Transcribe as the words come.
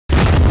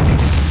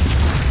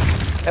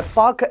A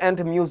park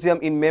and museum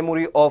in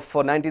memory of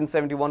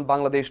 1971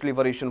 Bangladesh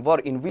Liberation War,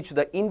 in which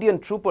the Indian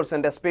troopers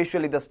and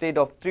especially the state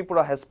of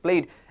Tripura has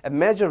played a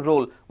major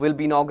role, will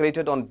be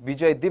inaugurated on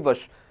Vijay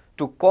Diwas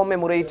to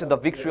commemorate the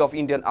victory of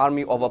Indian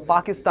Army over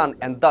Pakistan,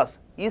 and thus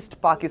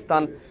East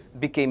Pakistan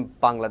became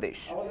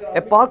Bangladesh.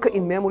 A park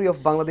in memory of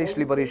Bangladesh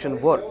Liberation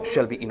War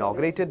shall be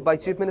inaugurated by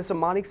Chief Minister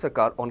Manik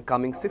Sarkar on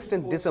coming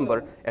 16th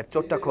December at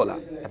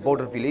Chottakhola, a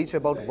border village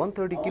about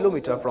 130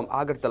 km from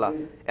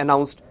Agartala,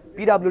 announced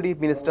PWD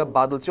Minister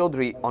Badal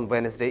Chaudhary on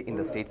Wednesday in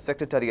the State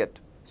Secretariat.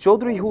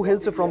 Chaudhary, who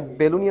hails from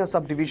Belunia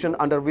subdivision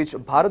under which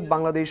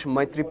Bharat-Bangladesh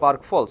Maitri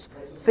Park falls,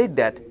 said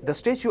that the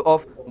statue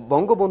of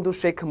Bangabandhu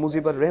Sheikh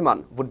Mujibur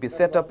Rahman would be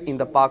set up in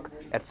the park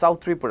at South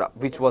Tripura,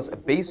 which was a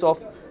base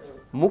of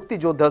Mukti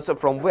Jodhas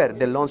from where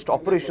they launched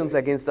operations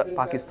against the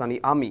Pakistani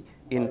army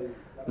in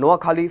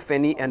Noakhali,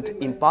 Feni and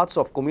in parts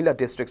of Kumila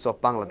districts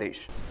of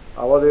Bangladesh.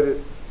 আমাদের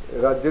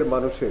রাজ্যের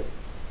মানুষের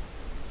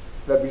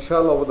একটা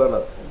বিশাল অবদান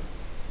আছে।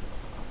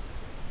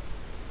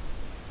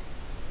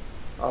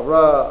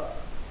 আমরা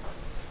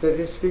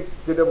statistics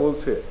যেটা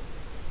বলছে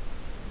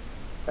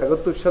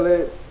 71 সালে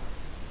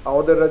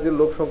আমাদের রাজ্যের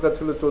লোক সংখ্যা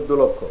ছিল 14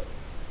 লক্ষ।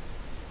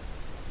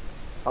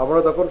 আমরা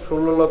তখন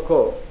 16 লক্ষ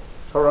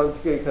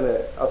শরণার্থীকে এখানে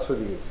আশ্রয়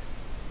দিয়েছি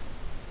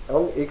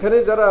এবং এখানে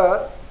যারা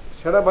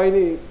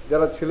সেনাবাহিনী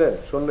যারা ছিলেন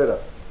সৈন্যরা,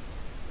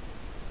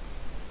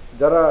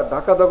 যারা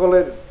ঢাকা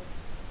দখলের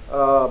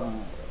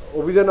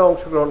অভিযানে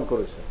অংশগ্রহণ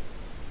করেছে,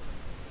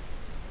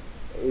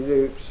 এই যে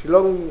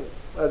শিলং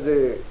যে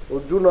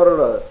অর্জুন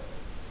অরোরা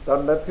তার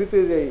নেতৃত্বে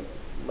যে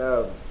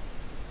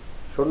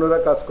সৈন্যরা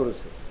কাজ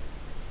করেছে,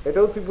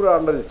 এটাও ত্রিপুরা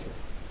আন্ডারে ছিল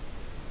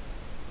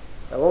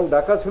এবং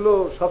ঢাকা ছিল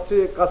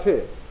সবচেয়ে কাছে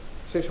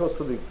সেই সমস্ত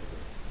দিক থেকে।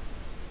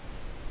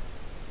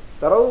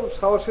 তারাও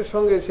সাহসের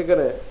সঙ্গে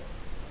সেখানে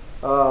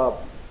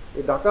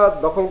ঢাকা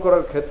দখল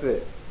করার ক্ষেত্রে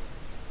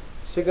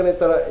সেখানে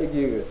তারা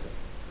এগিয়ে গেছে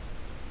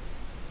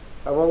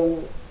এবং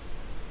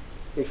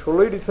এই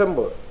 16ই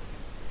ডিসেম্বর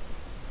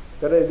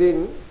তারা এদিন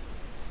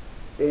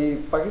এই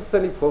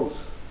পাকিস্তানি ফৌজ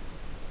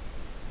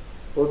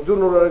অর্জুন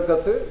ওরারের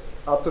কাছে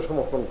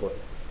আত্মসমর্পণ করে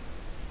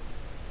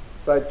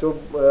প্রায়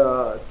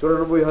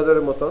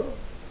 94,000-এর মতন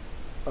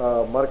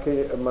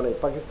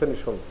পাকিস্তানি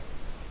সৈন্য।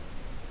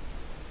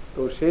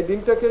 তো সেই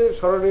দিনটাকে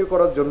স্মরণীয়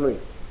করার জন্যই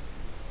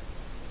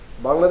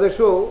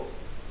বাংলাদেশও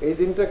এই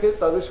দিনটাকে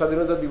তাদের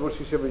স্বাধীনতা দিবস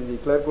হিসেবে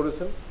ডিক্লেয়ার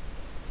করেছেন।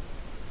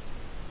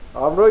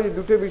 আমরা এই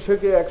দুটো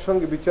বিষয়কে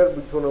একসঙ্গে বিচার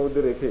বিবেচনার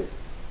মধ্যে রেখে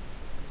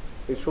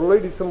এই 16ই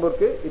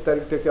ডিসেম্বরকে এই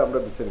তারিখটাকে আমরা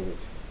বেছে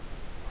নিয়েছি।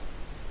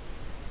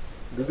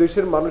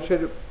 দুদেশের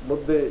মানুষের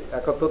মধ্যে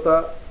একাত্মতা,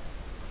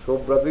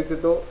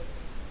 সৌভ্রাতৃত্ব,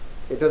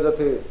 এটা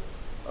যাতে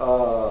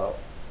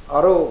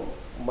আরো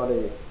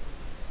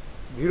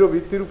দৃঢ়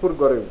ভিত্তির উপর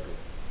গড়ে ওঠে।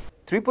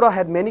 Tripura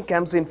had many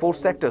camps in 4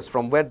 sectors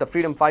from where the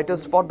freedom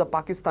fighters fought the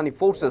Pakistani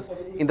forces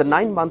in the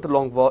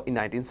 9-month-long war in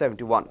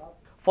 1971.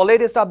 For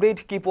latest update,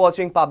 keep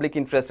watching Public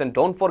Interest and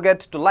don't forget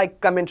to like,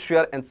 comment,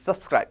 share and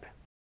subscribe.